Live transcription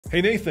Hey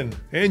Nathan,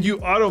 and you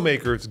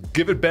automakers,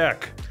 give it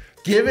back.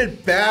 Give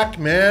it back,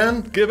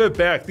 man. Give it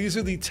back. These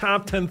are the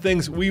top 10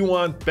 things we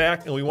want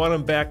back, and we want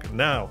them back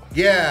now.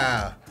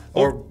 Yeah.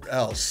 Or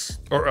else.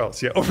 Or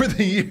else, yeah. Over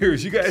the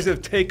years, you guys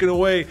have taken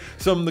away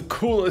some of the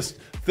coolest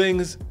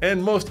things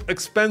and most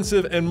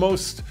expensive and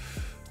most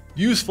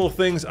useful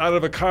things out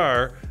of a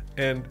car.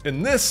 And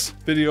in this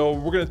video,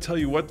 we're going to tell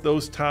you what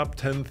those top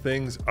 10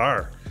 things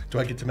are. Do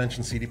I get to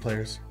mention CD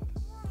players?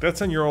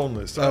 That's on your own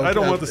list. I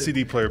don't want the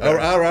CD player back.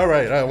 All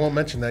right. I won't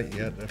mention that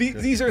yet.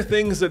 These are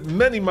things that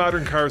many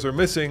modern cars are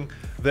missing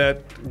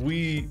that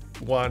we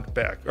want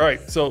back. All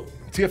right, so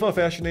TFL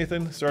fashion,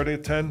 Nathan, started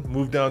at 10,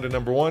 moved down to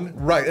number 1.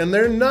 Right, and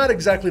they're not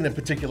exactly in a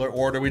particular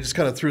order. We just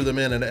kind of threw them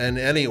in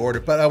any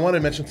order. But I want to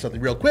mention something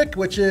real quick,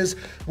 which is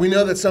we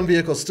know that some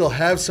vehicles still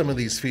have some of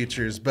these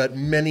features, but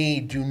many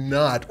do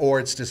not, or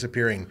it's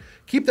disappearing.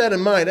 Keep that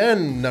in mind.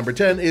 And number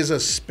 10 is a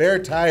spare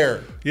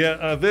tire. Yeah,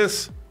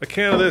 a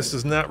can of this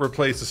does not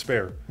replace a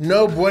spare.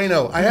 No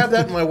bueno. I have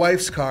that in my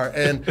wife's car,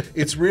 and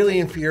it's really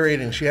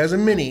infuriating. She has a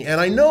Mini,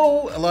 and I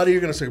know a lot of you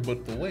are going to say,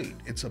 but the weight,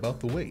 it's about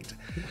the weight.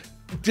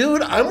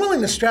 Dude, I'm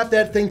willing to strap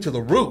that thing to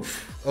the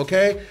roof,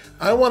 okay?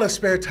 I want a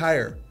spare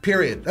tire,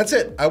 period. That's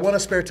it. I want a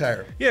spare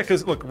tire. Yeah,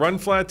 because look, run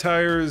flat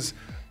tires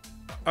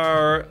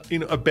are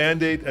a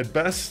Band-Aid at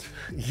best.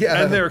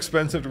 Yeah. And they're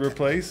expensive to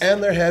replace.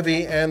 And they're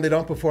heavy, and they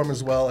don't perform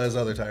as well as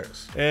other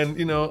tires. And,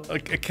 a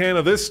can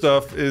of this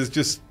stuff is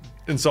just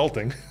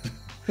insulting.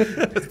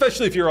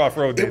 Especially if you're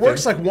off-road. It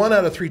works like 1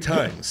 out of 3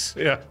 times.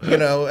 Yeah.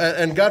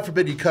 And God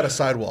forbid you cut a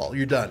sidewall.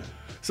 You're done.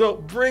 So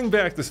bring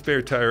back the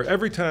spare tire.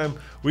 Every time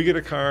we get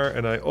a car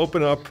and I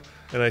open up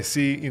and I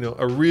see,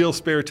 a real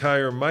spare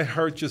tire, my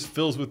heart just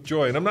fills with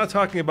joy. And I'm not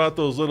talking about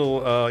those little,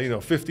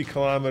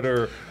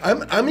 50-kilometer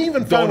I'm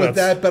even fine with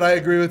that, but I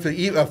agree with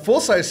you. A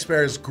full-size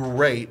spare is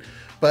great,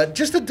 but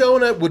just a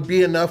donut would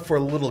be enough for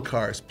little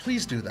cars.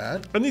 Please do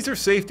that. And these are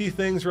safety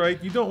things,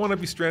 right? You don't want to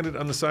be stranded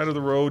on the side of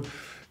the road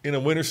in a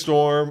winter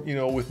storm,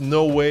 with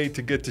no way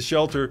to get to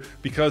shelter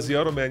because the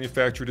auto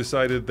manufacturer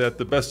decided that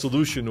the best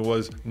solution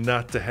was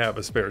not to have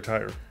a spare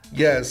tire.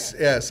 Yes.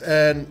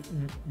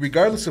 And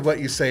regardless of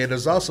what you say, it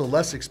is also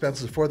less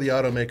expensive for the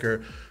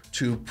automaker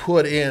to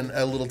put in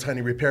a little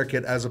tiny repair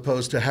kit as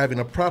opposed to having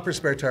a proper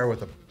spare tire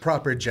with a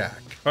proper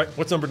jack. All right,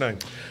 what's number 9?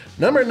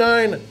 Number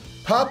 9,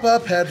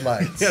 pop-up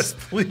headlights. Yes,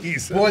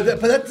 please. Boy,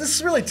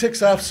 this really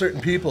ticks off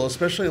certain people,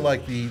 especially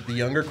like the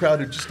younger crowd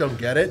who just don't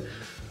get it.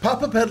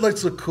 Pop-up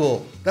headlights look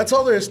cool. That's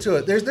all there is to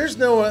it. There's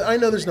no, I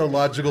know there's no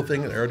logical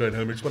thing,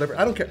 aerodynamics, whatever.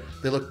 I don't care.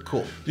 They look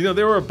cool.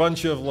 There were a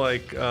bunch of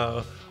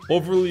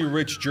overly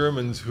rich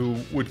Germans who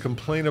would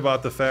complain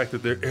about the fact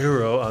that their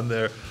aero on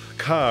their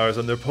cars,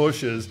 on their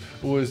Porsches,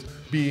 was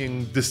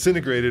being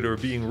disintegrated or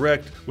being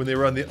wrecked when they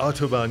were on the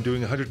Autobahn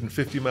doing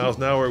 150 miles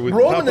an hour with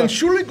Roman and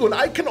Entschuldigung,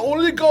 I can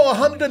only go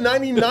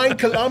 199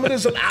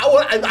 kilometers an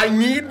hour and I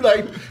need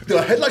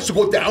the headlights to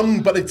go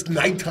down, but it's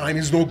nighttime,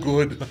 it's no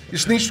good.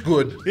 It's not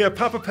good. Yeah,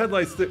 pop-up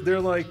headlights, they're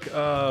like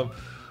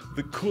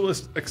the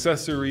coolest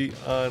accessory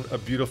on a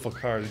beautiful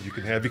car that you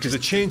can have because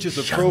it changes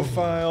the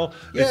profile.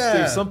 Yeah.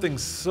 There's something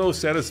so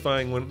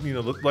satisfying when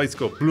the lights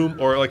go bloom,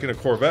 or like in a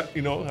Corvette.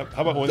 How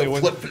about when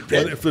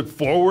they flip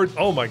forward?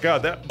 Oh my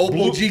God, that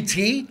Opel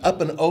GT up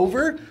and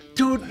over,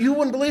 dude. You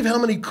wouldn't believe how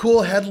many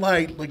cool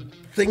headlight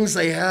things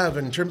they have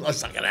in terms.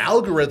 It's like an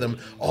algorithm.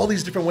 All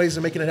these different ways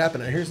of making it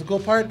happen. And here's the cool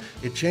part: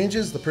 it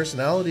changes the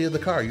personality of the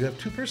car. You have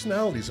 2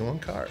 personalities in one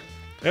car.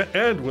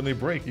 And when they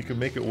break, you can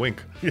make it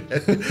wink.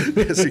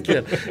 Yes, you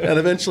can. And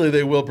eventually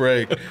they will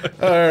break.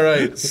 All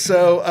right.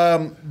 So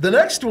the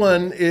next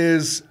one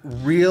is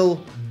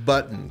real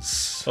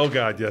buttons. Oh,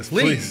 God, yes.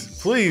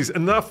 Please.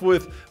 Enough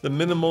with the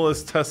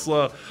minimalist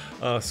Tesla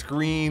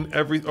screen,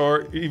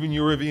 or even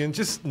Eurivian.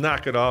 Just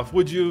knock it off,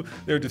 would you?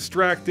 They're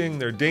distracting.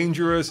 They're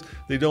dangerous.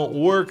 They don't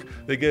work.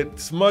 They get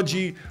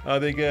smudgy.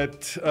 They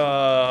get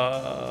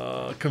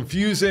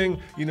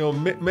confusing.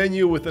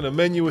 Menu within a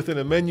menu within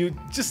a menu.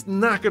 Just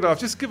knock it off.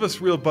 Just give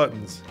us real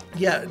buttons.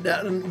 Yeah,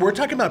 we're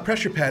talking about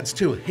pressure pads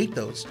too. Hate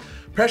those.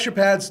 Pressure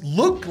pads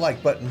look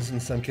like buttons in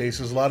some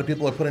cases. A lot of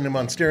people are putting them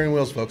on steering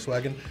wheels,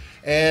 Volkswagen.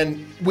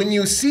 And when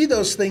you see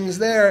those things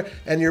there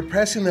and you're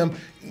pressing them,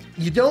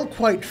 you don't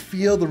quite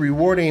feel the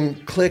rewarding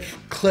click,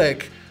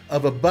 click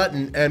of a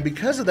button. And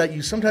because of that,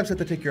 you sometimes have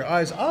to take your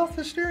eyes off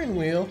the steering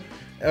wheel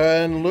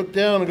and look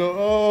down and go,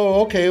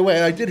 oh, okay,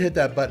 wait, I did hit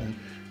that button.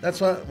 That's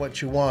not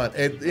what you want.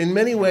 In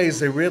many ways,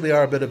 they really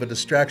are a bit of a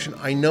distraction.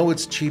 I know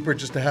it's cheaper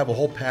just to have a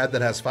whole pad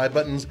that has 5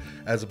 buttons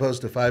as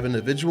opposed to 5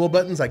 individual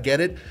buttons. I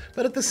get it.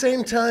 But at the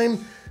same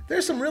time,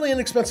 there's some really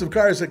inexpensive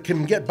cars that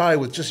can get by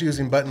with just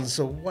using buttons.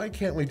 So why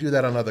can't we do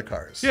that on other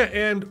cars?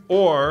 Yeah,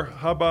 or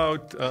how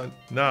about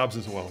knobs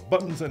as well?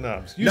 Buttons and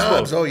knobs. Use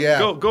knobs, both. Oh yeah.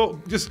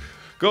 Just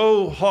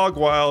go hog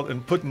wild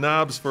and put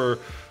knobs for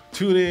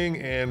tuning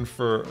and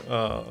for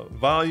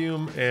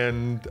volume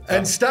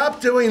and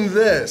stop doing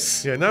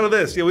this. Yeah, none of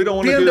this. Yeah, we don't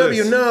want to do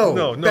this. BMW,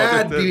 no,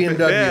 bad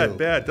BMW.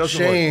 Bad. Doesn't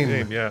Shame. work.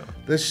 Shame. Yeah.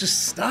 Let's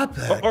just stop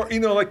that. Or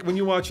like when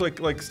you watch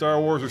like Star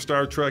Wars or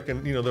Star Trek,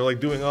 and they're like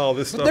doing all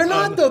this stuff. They're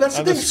not though. That's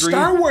the thing. Screen.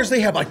 Star Wars,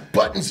 they have like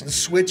buttons and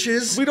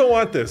switches. We don't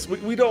want this.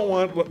 We don't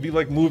want to be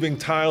like moving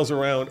tiles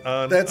around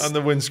on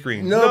the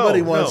windscreen.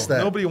 Nobody wants that.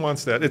 Nobody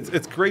wants that.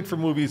 It's great for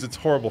movies. It's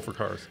horrible for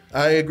cars.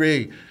 I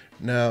agree.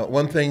 Now,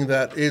 one thing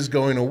that is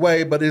going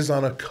away, but is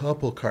on a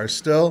couple cars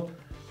still,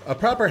 a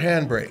proper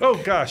handbrake. Oh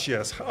gosh,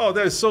 yes. Oh,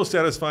 that is so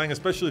satisfying,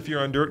 especially if you're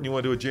on dirt and you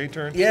want to do a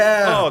J-turn.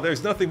 Yeah. Oh,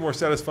 there's nothing more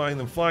satisfying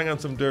than flying on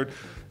some dirt,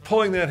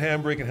 pulling that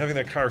handbrake and having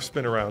that car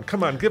spin around.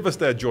 Come on, give us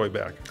that joy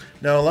back.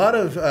 Now, a lot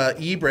of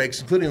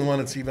e-brakes, including the one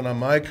that's even on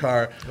my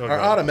car,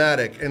 are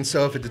automatic. And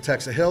so if it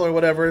detects a hill or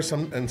whatever,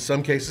 in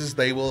some cases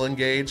they will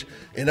engage.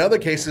 In other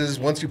cases,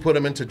 once you put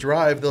them into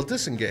drive, they'll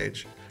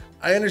disengage.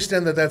 I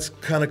understand that that's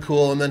kind of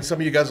cool. And then some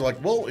of you guys are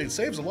like, well, it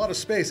saves a lot of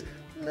space.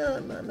 No,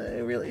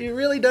 it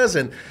really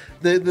doesn't.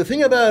 The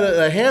thing about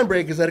a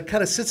handbrake is that it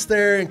kind of sits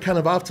there and kind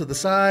of off to the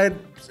side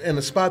in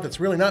a spot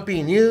that's really not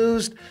being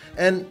used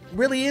and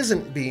really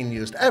isn't being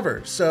used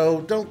ever.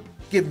 So don't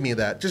give me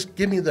that. Just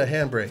give me the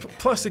handbrake.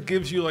 Plus, it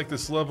gives you like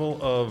this level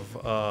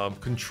of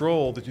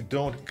control that you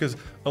don't, because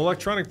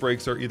electronic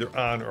brakes are either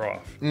on or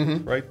off,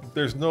 right?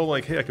 There's no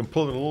like, hey, I can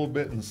pull it a little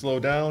bit and slow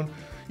down.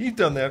 You've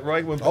done that,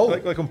 right? When,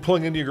 like I'm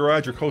pulling into your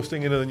garage or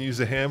coasting in and then use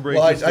the handbrake.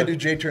 Well, I do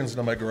J-turns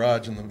in my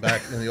garage in the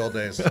back in the old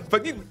days.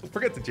 But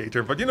forget the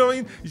J-turn. But you know what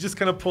I mean? You just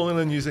kind of pull in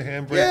and use a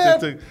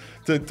handbrake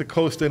to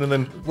coast in and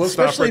then stop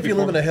especially right if you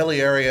live in a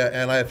hilly area,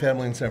 and I have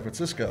family in San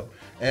Francisco.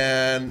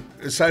 And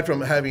aside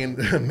from having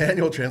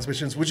manual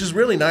transmissions, which is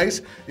really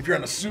nice, if you're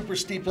on a super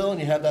steep hill and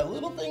you have that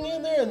little thing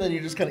in there and then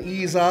you just kind of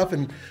ease off,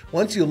 and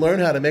once you learn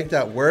how to make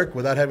that work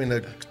without having to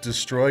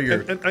destroy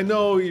your... And I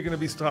know you're going to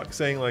be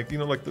saying like,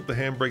 like the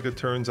handbrake that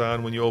turns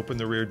on when you open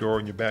the rear door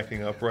and you're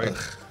backing up, right?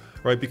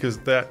 Right, because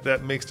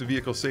that makes the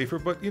vehicle safer.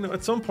 But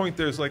at some point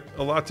there's like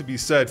a lot to be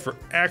said for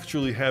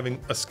actually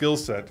having a skill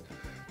set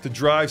to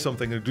drive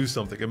something or do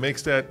something. It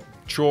makes that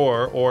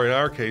chore, or in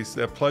our case,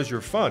 that pleasure,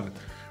 fun.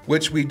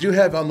 Which we do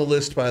have on the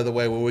list, by the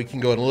way, where we can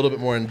go in a little bit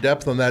more in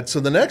depth on that.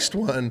 So the next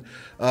one,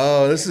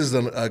 this is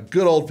a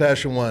good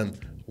old-fashioned one.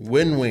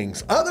 Wind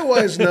wings,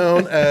 otherwise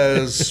known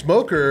as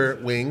smoker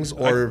wings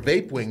or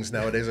vape wings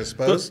nowadays, I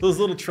suppose. Those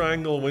little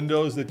triangle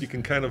windows that you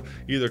can kind of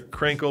either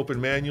crank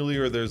open manually,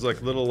 or there's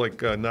like little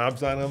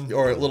knobs on them.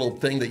 Or a little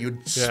thing that you'd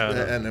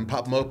and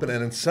pop them open.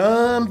 And in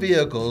some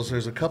vehicles,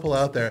 there's a couple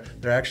out there,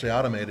 they're actually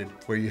automated,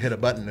 where you hit a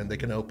button and they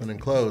can open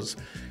and close.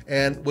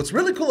 And what's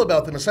really cool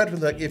about them, aside from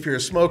that, if you're a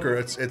smoker,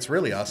 it's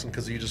really awesome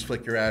because you just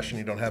flick your ash and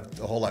you don't have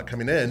a whole lot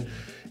coming in,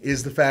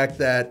 is the fact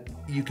that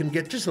you can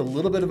get just a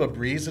little bit of a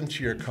breeze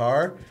into your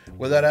car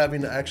without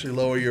having to actually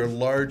lower your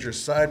larger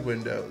side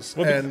windows.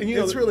 Well, and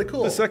it's really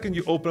cool. The second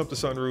you open up the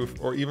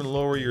sunroof or even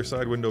lower your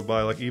side window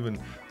by like even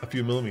a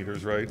few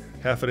millimeters, right?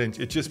 Half an inch,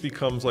 it just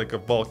becomes like a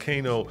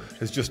volcano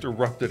has just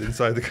erupted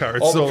inside the car.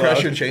 It's all so the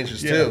pressure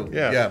changes too.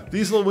 Yeah.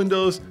 These little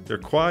windows, they're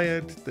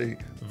quiet, they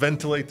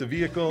ventilate the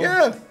vehicle.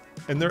 Yeah.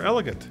 And they're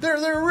elegant. They're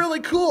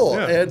really cool.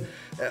 Yeah. And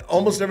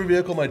almost every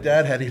vehicle my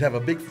dad had, he'd have a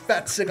big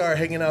fat cigar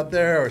hanging out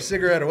there, or a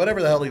cigarette, or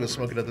whatever the hell he was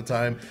smoking at the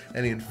time,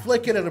 and he'd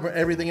flick it and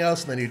everything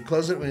else, and then he'd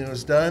close it when it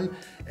was done.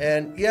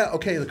 And yeah,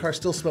 okay, the car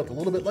still smelled a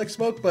little bit like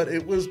smoke, but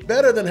it was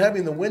better than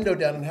having the window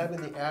down and having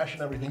the ash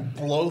and everything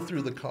blow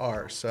through the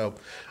car. So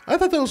I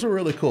thought those were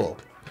really cool.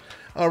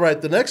 All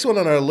right, the next one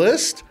on our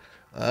list,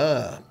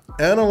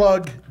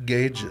 analog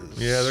gauges.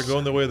 Yeah, they're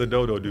going the way of the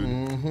dodo,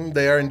 dude.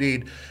 They are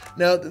indeed.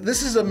 Now,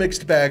 this is a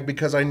mixed bag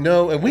because I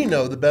know, and we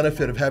know, the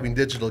benefit of having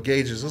digital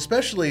gauges,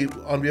 especially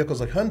on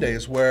vehicles like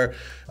Hyundai's, where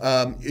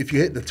if you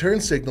hit the turn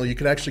signal, you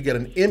can actually get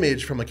an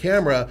image from a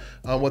camera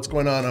on what's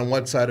going on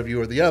one side of you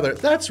or the other.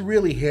 That's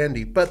really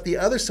handy. But the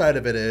other side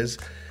of it is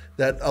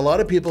that a lot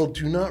of people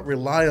do not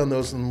rely on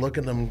those and look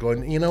at them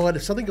going, you know what,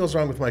 if something goes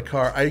wrong with my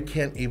car, I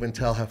can't even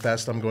tell how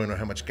fast I'm going or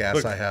how much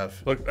gas I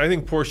have. Look, I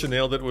think Porsche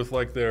nailed it with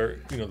like their,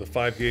 the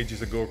 5 gauges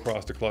that go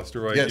across the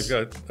cluster, right? Yes.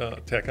 You've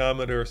got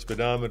tachometer,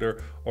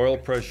 speedometer, oil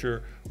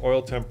pressure,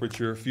 oil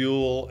temperature,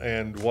 fuel,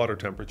 and water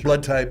temperature.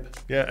 Blood type.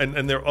 Yeah,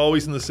 and they're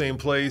always in the same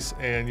place,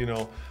 and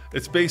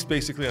it's based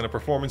basically on a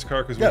performance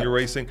car, because when you're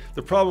racing,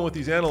 the problem with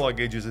these analog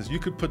gauges is you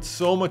could put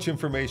so much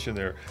information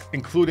there,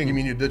 including... You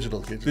mean your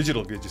digital gauges?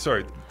 Digital gauges,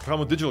 sorry. The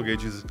problem with digital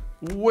gauges is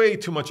way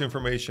too much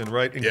information,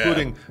 right?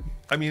 Including,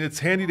 I mean, it's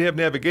handy to have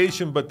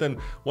navigation, but then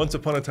once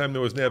upon a time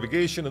there was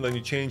navigation, and then you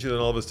change it, and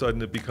all of a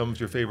sudden it becomes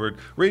your favorite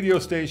radio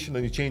station,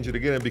 then you change it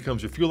again, it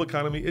becomes your fuel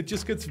economy. It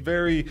just gets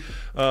very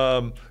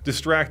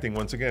distracting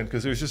once again,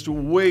 because there's just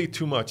way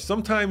too much.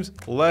 Sometimes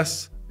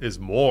less is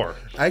more.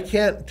 I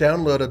can't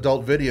download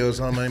adult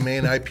videos on my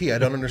main IP. I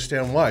don't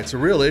understand why. It's a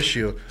real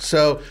issue.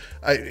 So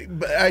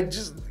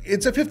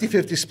it's a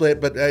 50-50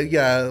 split, but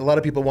yeah, a lot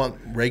of people want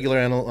regular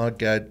analog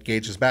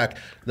gauges back.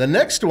 The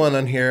next one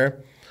on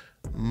here,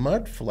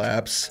 mud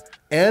flaps.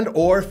 and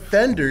or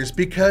fenders,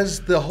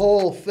 because the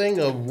whole thing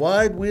of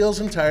wide wheels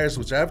and tires,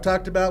 which I've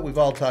talked about, we've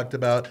all talked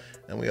about,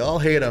 and we all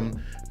hate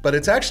them, but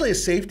it's actually a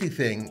safety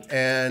thing.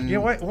 And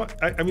yeah,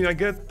 I mean, I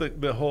get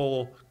the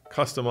whole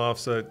custom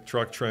offset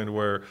truck trend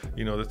where,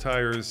 you know, the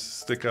tires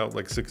stick out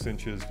like 6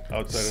 inches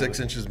outside. 6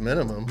 inches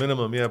minimum.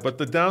 Minimum, yeah. But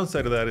the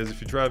downside of that is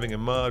if you're driving in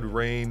mud,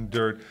 rain,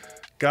 dirt,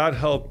 God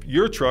help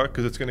your truck,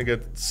 because it's going to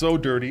get so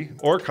dirty,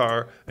 or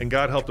car, and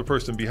God help the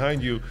person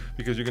behind you,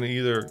 because you're going to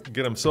either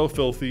get them so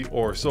filthy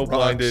or so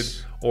blinded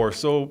or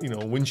so, you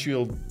know,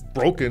 windshield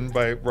broken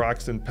by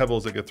rocks and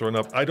pebbles that get thrown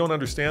up. I don't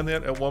understand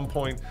that. At one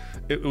point,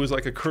 it was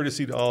like a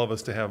courtesy to all of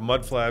us to have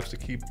mud flaps to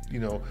keep, you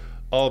know,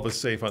 all of us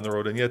safe on the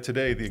road, and yet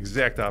today, the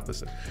exact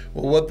opposite.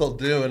 Well, what they'll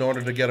do in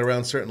order to get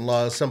around certain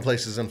laws, some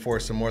places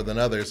enforce them more than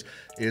others,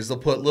 is they'll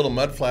put little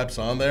mud flaps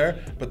on there,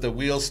 but the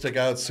wheels stick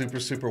out super,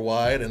 super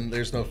wide, and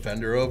there's no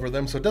fender over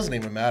them, so it doesn't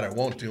even matter. It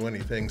won't do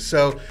anything.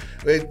 So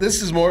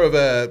this is more of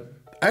a,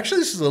 actually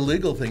this is a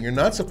legal thing. You're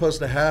not supposed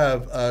to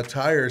have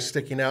tires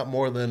sticking out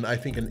more than, I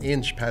think, 1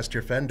 inch past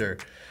your fender.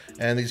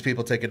 And these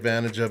people take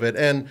advantage of it.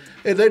 And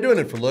they're doing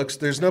it for looks.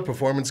 There's no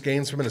performance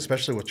gains from it,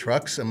 especially with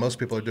trucks, and most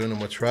people are doing them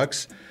with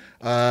trucks.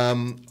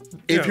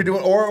 If you're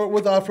doing, or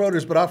with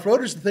off-roaders, but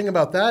off-roaders, the thing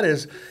about that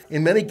is,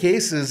 in many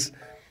cases,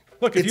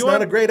 look, it's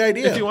not a great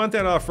idea. If you want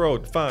that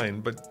off-road, fine,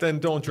 but then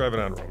don't drive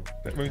it on road.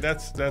 I mean,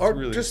 that's or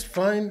really... just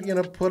find, you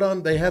know, put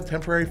on, they have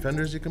temporary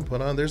fenders you can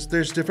put on. There's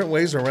different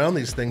ways around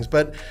these things,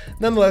 but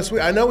nonetheless,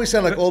 I know we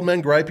sound like old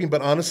men griping,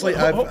 but honestly,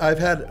 I've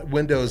had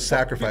windows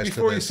sacrificed to this.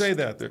 Before you say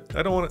that,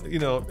 I don't want to, you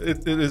know,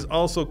 it is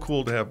also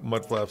cool to have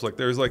mud flaps. Like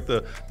there's like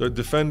the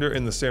Defender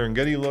in the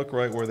Serengeti look,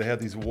 right, where they have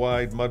these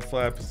wide mud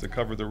flaps to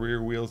cover the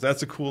rear wheels.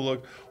 That's a cool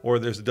look. Or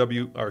there's the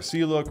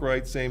WRC look,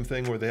 right, same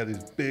thing, where they have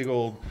these big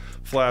old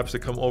flaps that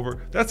come over.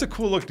 That's a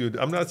cool look, dude.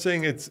 I'm not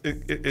saying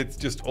it's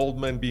just old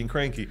men being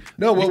cranky.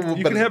 No, well,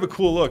 you can have a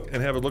cool look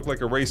and have it look like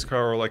a race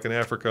car or like an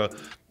Africa,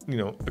 you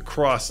know,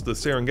 across the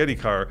Serengeti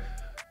car,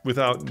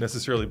 without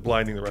necessarily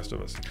blinding the rest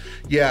of us.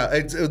 Yeah,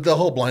 the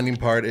whole blinding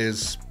part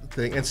is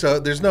thing, and so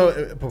there's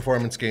no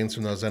performance gains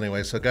from those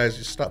anyway. So guys,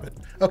 just stop it.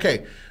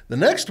 Okay, the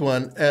next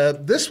one.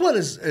 This one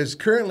is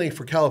currently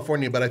for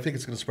California, but I think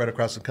it's going to spread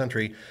across the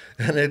country,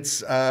 and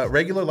it's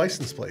regular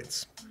license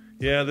plates.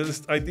 Yeah,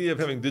 this idea of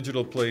having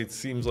digital plates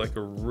seems like a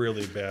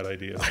really bad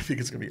idea. I think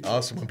it's going to be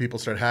awesome when people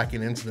start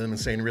hacking into them and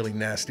saying really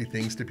nasty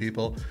things to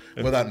people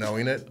without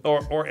knowing it.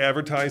 Or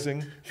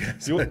advertising.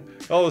 Yes.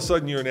 All of a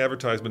sudden, you're an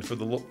advertisement for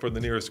the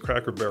nearest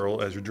Cracker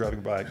Barrel as you're driving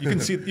by. You can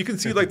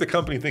see like the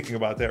company thinking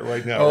about that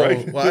right now,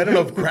 right? Well, I don't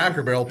know if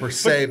Cracker Barrel per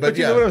se, but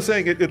you yeah. know what I'm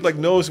saying? It like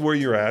knows where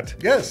you're at.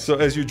 Yes. So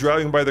as you're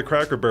driving by the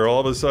Cracker Barrel,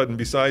 all of a sudden,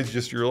 besides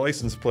just your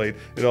license plate,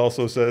 it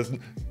also says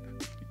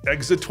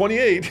exit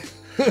 28.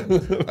 I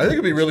think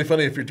it'd be really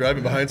funny if you're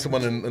driving behind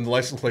someone and the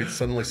license plate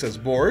suddenly says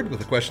 "bored"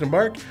 with a question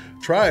mark.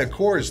 Try a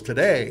Coors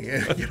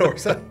today, you know, or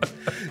something.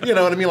 You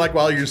know what I mean? Like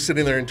while you're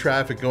sitting there in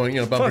traffic, going,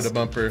 you know, bumper to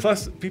bumper.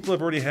 Plus, people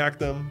have already hacked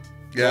them.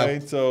 Yeah.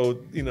 Right? So,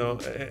 you know,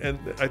 and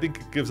I think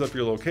it gives up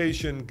your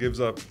location, gives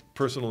up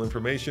personal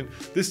information.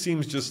 This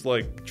seems just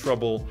like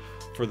trouble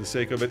for the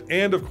sake of it.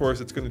 And of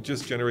course, it's going to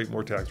just generate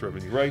more tax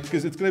revenue, right?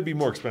 Because it's going to be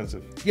more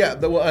expensive. Yeah,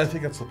 well, I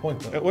think that's the point,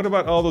 though. And what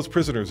about all those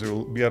prisoners who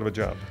will be out of a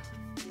job?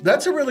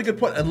 That's a really good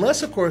point.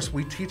 Unless, of course,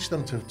 we teach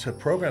them to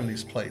program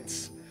these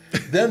plates.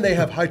 Then they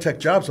have high-tech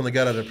jobs when they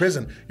get out of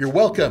prison. You're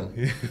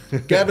welcome.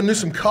 Gavin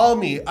Newsom, call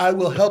me. I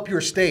will help your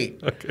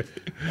state. Okay.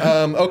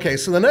 Okay,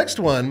 so the next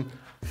one,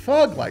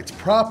 fog lights,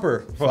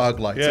 proper fog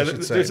lights, I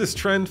should say. There's this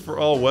trend for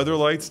all weather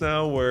lights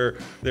now where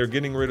they're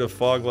getting rid of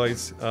fog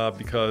lights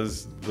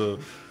because the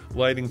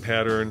lighting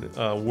pattern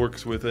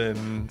works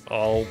within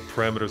all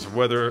parameters of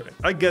weather.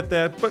 I get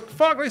that, but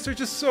fog lights are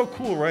just so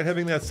cool, right?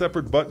 Having that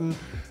separate button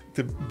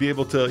to be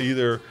able to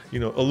either, you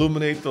know,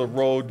 illuminate the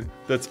road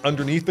that's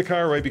underneath the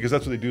car, right? Because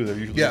that's what they do. They're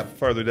usually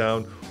farther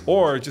down,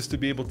 or just to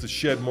be able to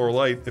shed more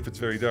light if it's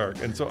very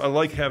dark. And so I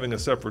like having a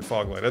separate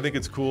fog light. I think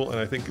it's cool, and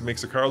I think it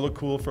makes the car look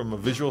cool from a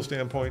visual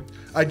standpoint.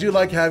 I do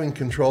like having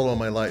control on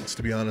my lights,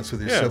 to be honest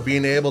with you. Yeah. So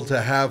being able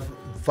to have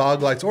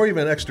fog lights or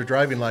even extra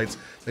driving lights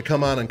that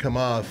come on and come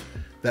off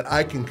that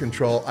I can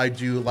control, I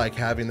do like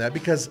having that,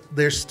 because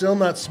they're still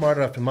not smart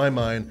enough in my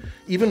mind,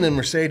 even in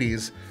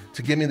Mercedes,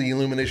 to give me the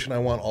illumination I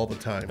want all the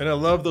time. And I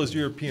love those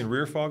European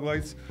rear fog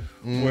lights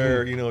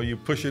where, you know, you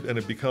push it and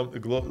it becomes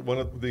one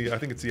of the, I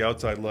think it's the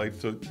outside light,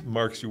 so it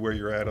marks you where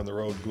you're at on the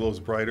road, glows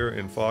brighter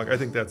in fog. I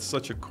think that's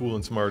such a cool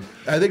and smart.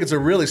 I think it's a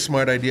really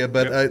smart idea,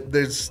 but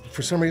there's,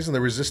 for some reason,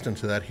 they're resistant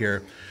to that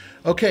here.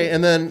 Okay,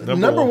 and then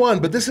number one,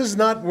 but this is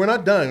not, we're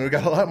not done. We've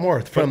got a lot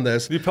more from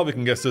this. You probably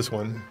can guess this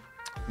one.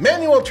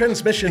 Manual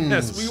transmissions.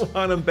 Yes, we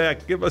want them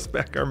back. Give us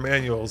back our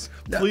manuals.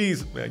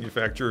 Please,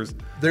 manufacturers.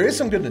 There is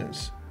some good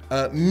news.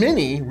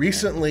 Mini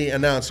recently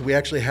announced, we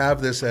actually have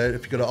this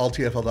if you go to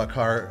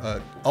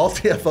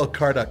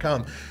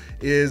alltflcar.com,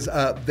 is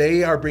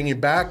they are bringing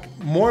back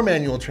more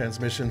manual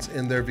transmissions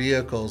in their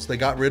vehicles. They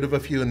got rid of a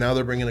few and now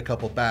they're bringing a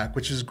couple back,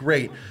 which is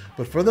great.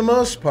 But for the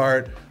most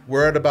part,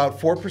 we're at about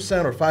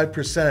 4% or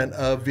 5%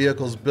 of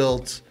vehicles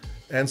built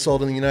and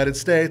sold in the United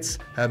States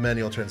have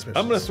manual transmissions.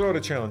 I'm going to throw out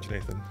a challenge,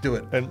 Nathan. Do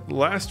it. And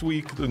last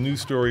week, the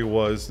news story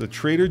was that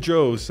Trader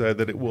Joe's said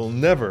that it will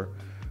never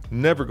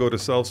go to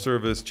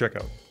self-service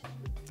checkout.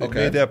 They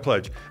made that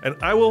pledge. And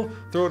I will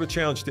throw out a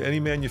challenge to any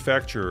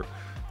manufacturer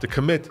to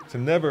commit to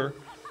never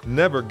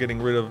getting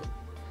rid of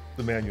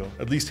the manual.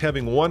 At least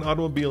having one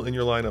automobile in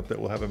your lineup that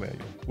will have a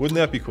manual. Wouldn't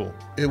that be cool?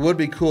 It would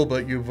be cool,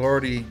 but you've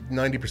already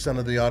 90%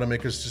 of the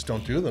automakers just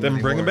don't do them Then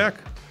anymore. bring them back.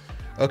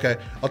 Okay,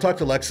 I'll talk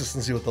to Lexus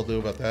and see what they'll do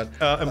about that.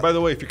 And by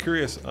the way, if you're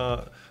curious,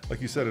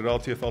 like you said, at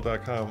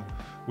alltfl.com,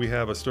 we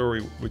have a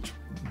story which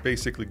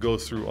basically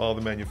goes through all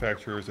the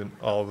manufacturers and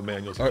all the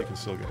manuals that you can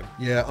still get.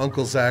 Yeah,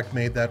 Uncle Zach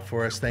made that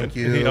for us. Thank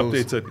you. And he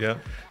updates it,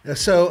 yeah.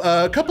 So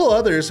a couple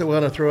others I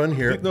want to throw in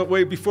here. No,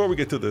 wait, before we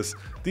get to this,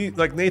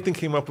 like Nathan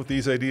came up with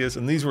these ideas,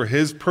 and these were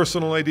his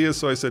personal ideas,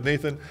 so I said,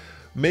 Nathan,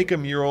 make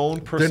them your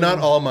own personal. They're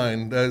not all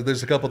mine.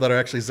 There's a couple that are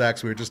actually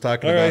Zach's. We were just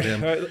talking about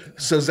him. Right.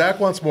 So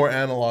Zach wants more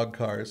analog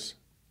cars.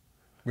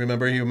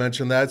 Remember you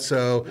mentioned that?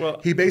 So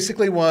he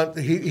basically what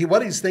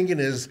he's thinking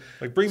is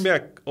like bring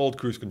back old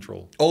cruise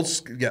control. Old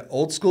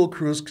school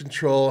cruise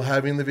control,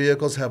 having the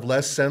vehicles have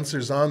less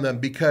sensors on them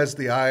because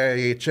the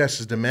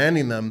IIHS is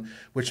demanding them,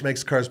 which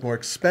makes cars more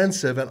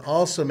expensive and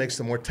also makes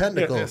them more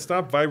technical. Yeah,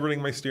 stop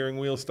vibrating my steering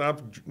wheel.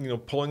 Stop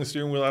pulling the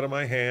steering wheel out of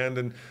my hand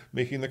and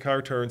making the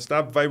car turn.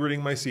 Stop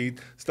vibrating my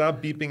seat.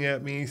 Stop beeping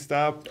at me.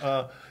 Stop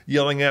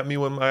yelling at me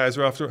when my eyes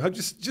are off.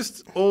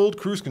 Just old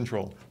cruise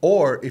control.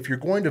 Or if you're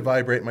going to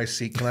vibrate my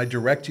seat, can I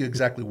direct you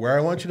exactly where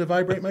I want you to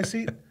vibrate my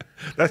seat?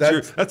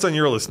 That's on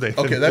your list,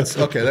 Nathan. Okay.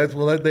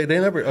 They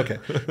never. Okay.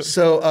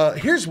 So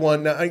here's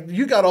one. Now,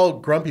 you got all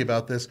grumpy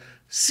about this.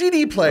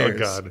 CD players.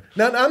 Oh God.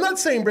 Now I'm not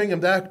saying bring them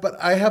back,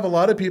 but I have a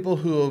lot of people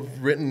who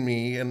have written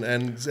me and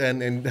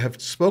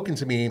have spoken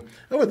to me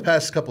over the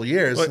past couple of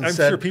years. Well, and I'm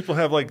said, sure people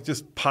have like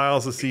just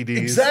piles of CDs.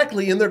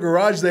 Exactly, in their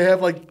garage they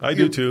have like I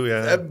do too.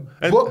 Yeah.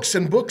 Books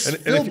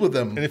filled with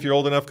them. And if you're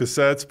old enough,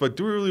 cassettes. But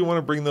do we really want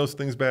to bring those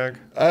things back?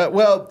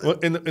 Well,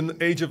 in the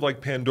age of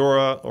like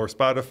Pandora or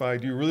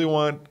Spotify, do you really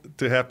want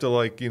to have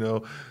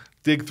to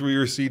dig through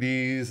your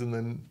CDs and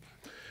then?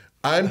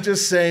 I'm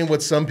just saying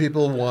what some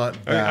people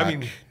want back. I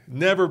mean,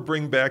 never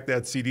bring back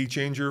that CD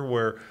changer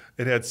where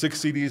it had 6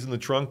 CDs in the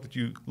trunk that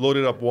you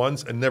loaded up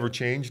once and never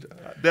changed.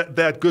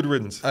 That good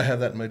riddance. I have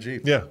that in my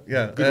Jeep. Yeah,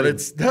 and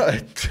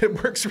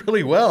it works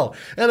really well.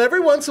 And every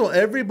once in a while,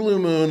 every blue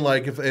moon,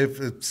 like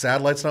if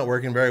satellite's not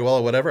working very well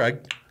or whatever, I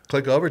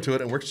click over to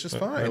it and it works just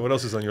fine. What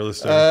else is on your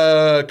list?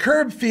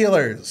 Curb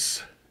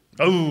feelers.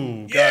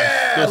 Oh, gosh.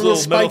 Yeah,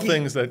 those little metal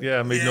things that,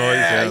 make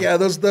noise. Yeah,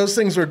 those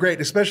things are great,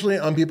 especially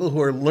on people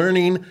who are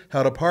learning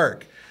how to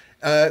park.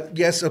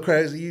 Yes,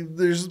 okay,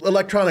 there's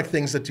electronic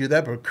things that do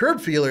that, but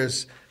curb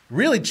feelers,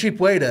 really cheap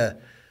way to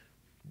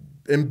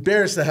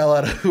embarrass the hell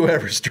out of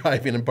whoever's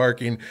driving and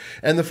parking.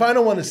 And the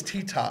final one is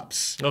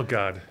T-tops. Oh,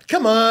 God.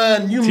 Come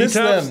on, you miss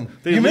them.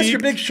 You miss your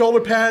big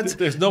shoulder pads.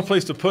 There's no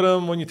place to put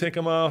them when you take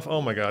them off.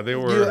 Oh, my God,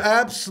 You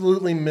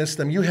absolutely missed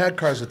them. You had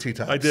cars with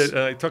T-tops. I did.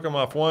 I took them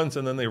off once,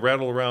 and then they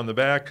rattled around the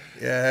back.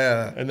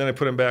 Yeah. And then I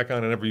put them back on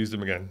and never used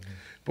them again.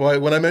 Boy,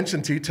 when I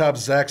mentioned T-tops,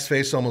 Zach's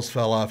face almost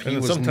fell off. He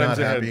was not happy. Sometimes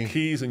they had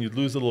keys, and you'd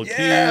lose the little key.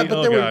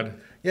 But God.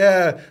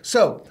 Yeah.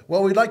 So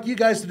what we'd like you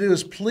guys to do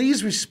is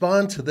please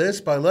respond to this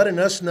by letting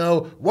us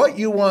know what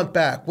you want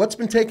back, what's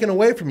been taken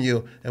away from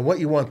you, and what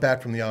you want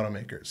back from the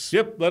automakers.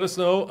 Yep. Let us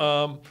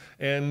know.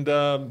 And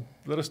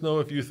let us know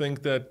if you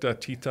think that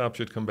T-top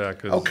should come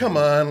back. Oh, come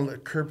on.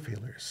 Curb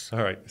feelers.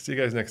 All right. See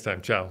you guys next time.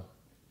 Ciao.